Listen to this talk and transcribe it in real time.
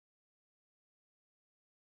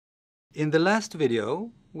In the last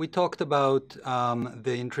video, we talked about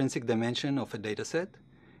the intrinsic dimension of a dataset,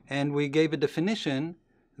 and we gave a definition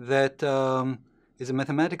that is a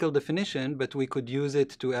mathematical definition, but we could use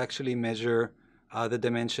it to actually measure the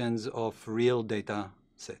dimensions of real data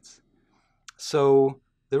sets. So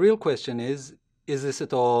the real question is this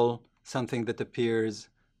at all something that appears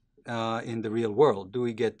in the real world? Do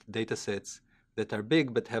we get data sets that are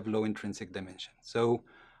big but have low intrinsic dimension? So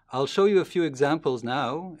I'll show you a few examples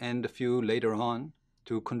now and a few later on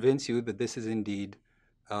to convince you that this is indeed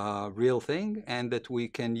a real thing and that we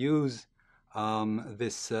can use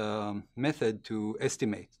this method to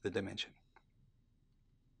estimate the dimension.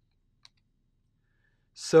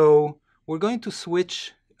 So we're going to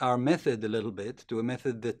switch our method a little bit to a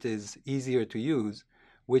method that is easier to use,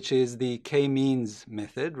 which is the k-means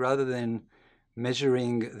method. Rather than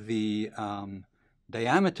measuring the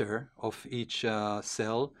diameter of each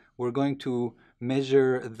cell, we're going to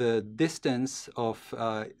measure the distance of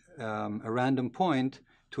a random point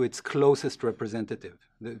to its closest representative,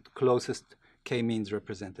 the closest k-means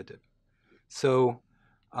representative. So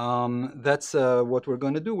that's what we're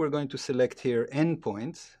going to do. We're going to select here n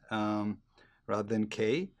points rather than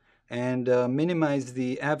k, and minimize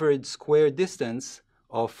the average square distance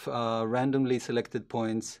of randomly selected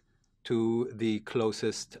points to the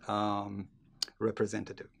closest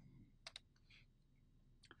representative.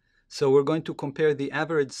 So we're going to compare the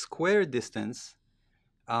average square distance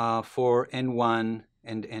for n1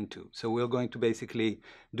 and n2. So we're going to basically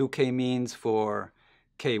do k-means for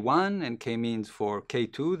k1 and k-means for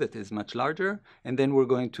k2, that is much larger, and then we're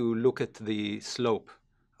going to look at the slope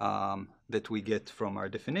that we get from our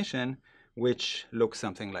definition, which looks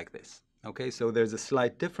something like this. Okay, so there's a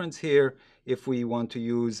slight difference here. If we want to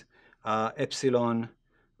use epsilon,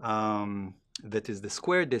 that is the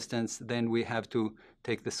square distance, then we have to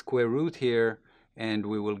take the square root here, and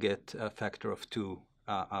we will get a factor of 2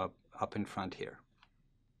 up in front here.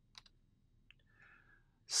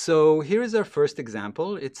 So here is our first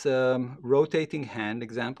example. It's a rotating hand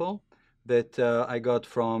example that I got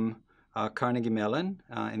from Carnegie Mellon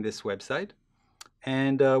in this website.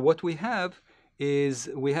 And what we have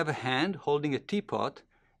is we have a hand holding a teapot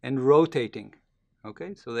and rotating.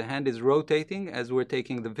 Okay, so the hand is rotating as we're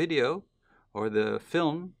taking the video or the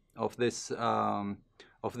film of this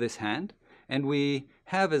hand, and we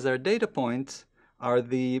have as our data points are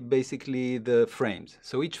basically the frames.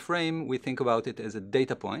 So each frame, we think about it as a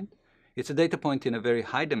data point. It's a data point in a very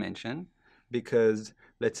high dimension because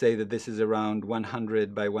let's say that this is around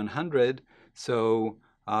 100 by 100. So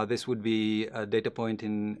this would be a data point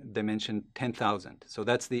in dimension 10,000. So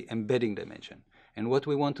that's the embedding dimension. And what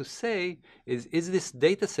we want to say is this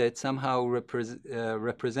data set somehow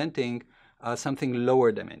representing something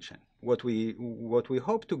lower dimension? What we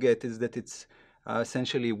hope to get is that it's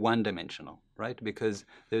essentially one-dimensional, right? Because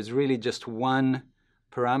there's really just one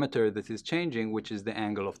parameter that is changing, which is the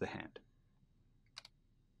angle of the hand.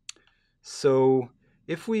 So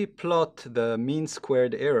if we plot the mean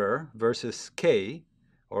squared error versus k,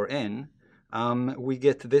 or n, we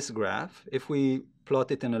get this graph. If we plot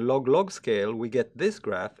it in a log-log scale, we get this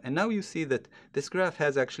graph. And now you see that this graph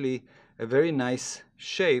has actually a very nice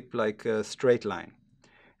shape, like a straight line.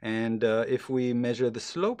 And if we measure the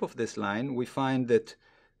slope of this line, we find that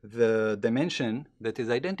the dimension that is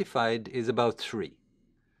identified is about 3.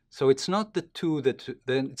 So it's not the 2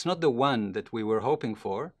 it's not the 1 that we were hoping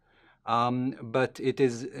for, but it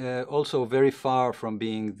is also very far from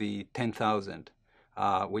being the 10,000,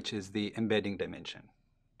 which is the embedding dimension.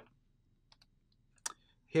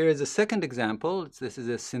 Here is a second example. This is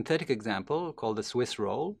a synthetic example called the Swiss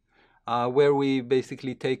roll, where we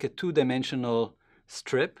basically take a 2-dimensional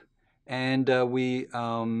strip and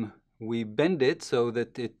we bend it so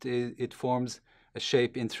that it forms a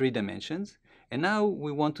shape in 3 dimensions. And now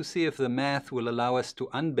we want to see if the math will allow us to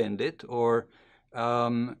unbend it, or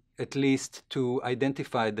at least to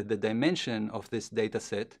identify that the dimension of this data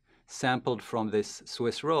set sampled from this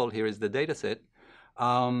Swiss roll, here is the data set,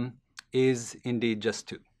 is indeed just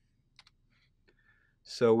 2.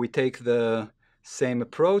 So we take the same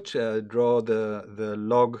approach, draw the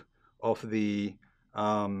log of the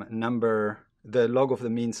the log of the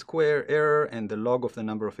mean square error and the log of the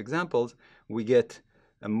number of examples. We get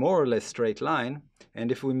a more or less straight line.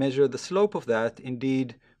 And if we measure the slope of that,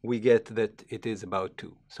 indeed, we get that it is about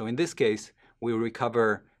 2. So in this case, we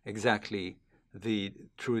recover exactly the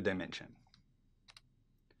true dimension.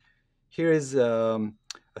 Here is a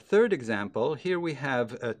third example. Here we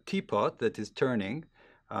have a teapot that is turning,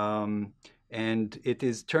 and it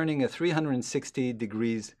is turning a 360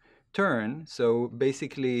 degrees turn. So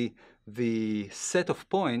basically, the set of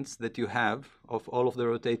points that you have of all of the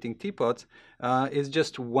rotating teapots is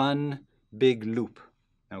just one big loop,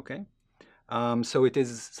 okay? So it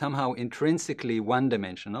is somehow intrinsically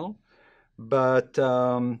one-dimensional, but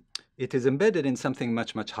it is embedded in something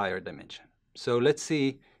much, much higher dimension. So let's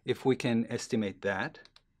see if we can estimate that.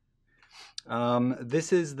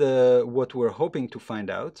 This is what we're hoping to find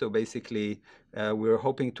out. So basically, we're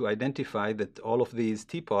hoping to identify that all of these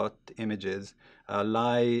teapot images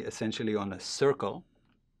lie essentially on a circle.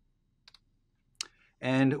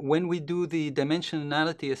 And when we do the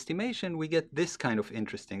dimensionality estimation, we get this kind of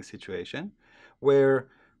interesting situation, where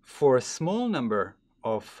for a small number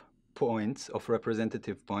of points, of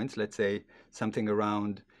representative points, let's say something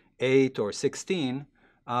around 8 or 16,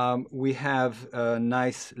 we have a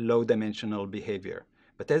nice low-dimensional behavior.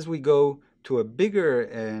 But as we go to a bigger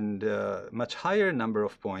and much higher number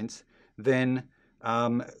of points, then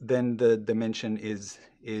the dimension is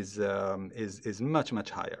much, much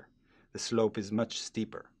higher. The slope is much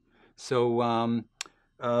steeper. So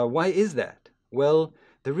why is that? Well,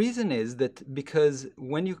 the reason is that because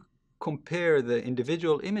when you compare the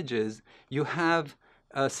individual images, you have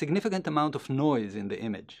a significant amount of noise in the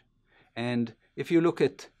image. And if you look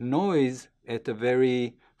at noise at a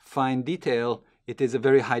very fine detail, it is a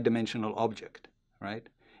very high-dimensional object, right?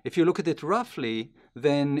 If you look at it roughly,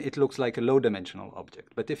 then it looks like a low-dimensional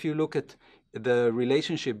object. But if you look at the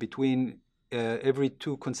relationship between every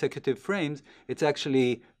 2 consecutive frames, it's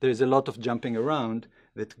actually, there's a lot of jumping around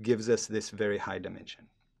that gives us this very high dimension.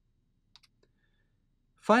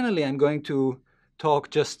 Finally, I'm going to talk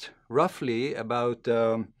just roughly about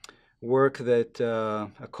work that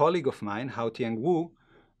a colleague of mine, Hao-Tian Wu,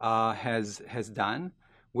 has done,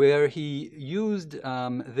 where he used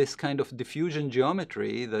this kind of diffusion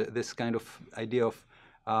geometry, this kind of idea of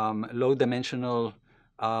low-dimensional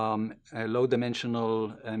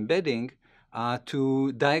embedding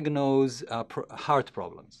to diagnose heart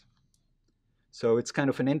problems. So it's kind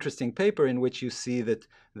of an interesting paper in which you see that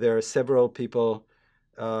there are several people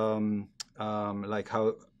like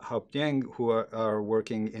Hao-Tian who are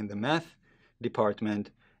working in the math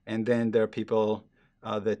department, and then there are people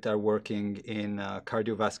that are working in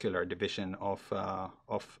cardiovascular division of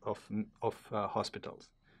hospitals.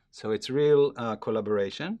 So it's real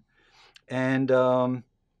collaboration. And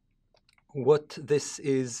what this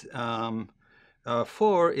is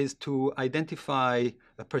for is to identify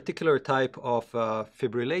a particular type of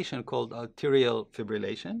fibrillation called atrial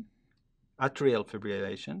fibrillation.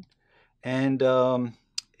 And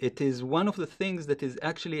it is one of the things that is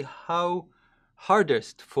actually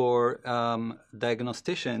hardest for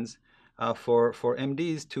diagnosticians, for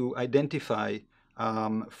MDs to identify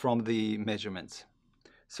from the measurements.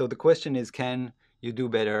 So the question is, can you do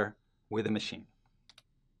better with a machine?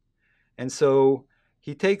 And so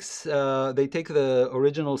they take the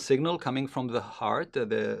original signal coming from the heart,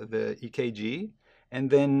 the EKG, and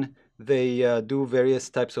then they do various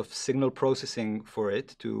types of signal processing for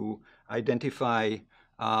it to identify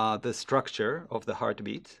the structure of the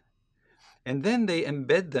heartbeat. And then they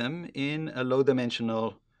embed them in a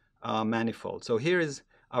low-dimensional manifold. So here is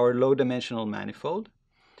our low-dimensional manifold,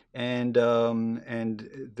 and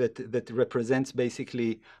that represents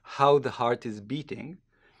basically how the heart is beating.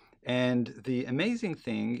 And the amazing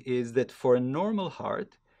thing is that for a normal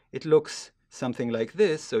heart, it looks something like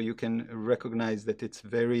this. So you can recognize that it's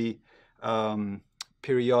very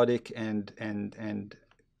periodic and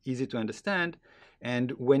easy to understand.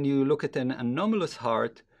 And when you look at an anomalous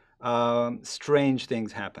heart, strange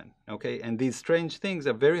things happen, okay? And these strange things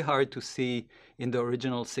are very hard to see in the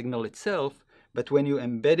original signal itself, but when you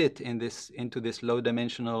embed it into this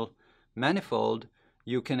low-dimensional manifold,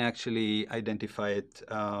 you can actually identify it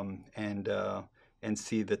and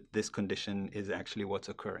see that this condition is actually what's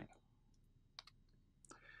occurring.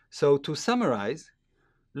 So to summarize,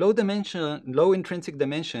 low intrinsic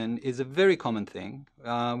dimension is a very common thing.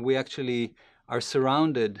 We actually are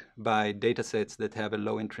surrounded by data sets that have a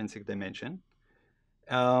low intrinsic dimension.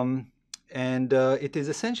 It is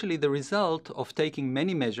essentially the result of taking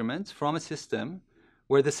many measurements from a system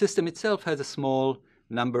where the system itself has a small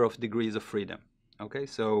number of degrees of freedom. Okay,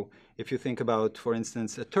 so if you think about, for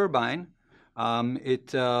instance, a turbine,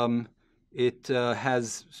 it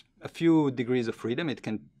has a few degrees of freedom. It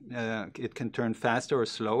can turn faster or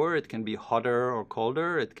slower. It can be hotter or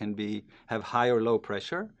colder. It can have high or low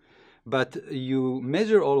pressure. But you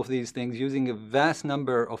measure all of these things using a vast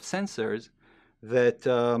number of sensors that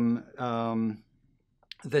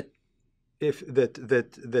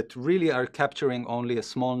really are capturing only a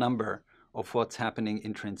small number of what's happening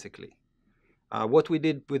intrinsically. What we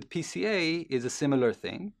did with PCA is a similar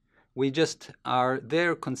thing. we just are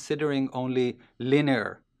there considering only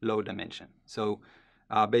linear low dimension. So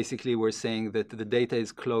basically we're saying that the data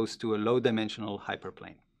is close to a low-dimensional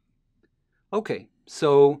hyperplane. Okay,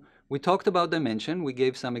 so we talked about dimension, we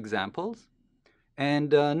gave some examples,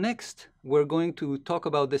 and next we're going to talk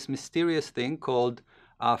about this mysterious thing called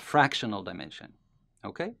fractional dimension.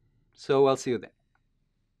 Okay, so I'll see you then.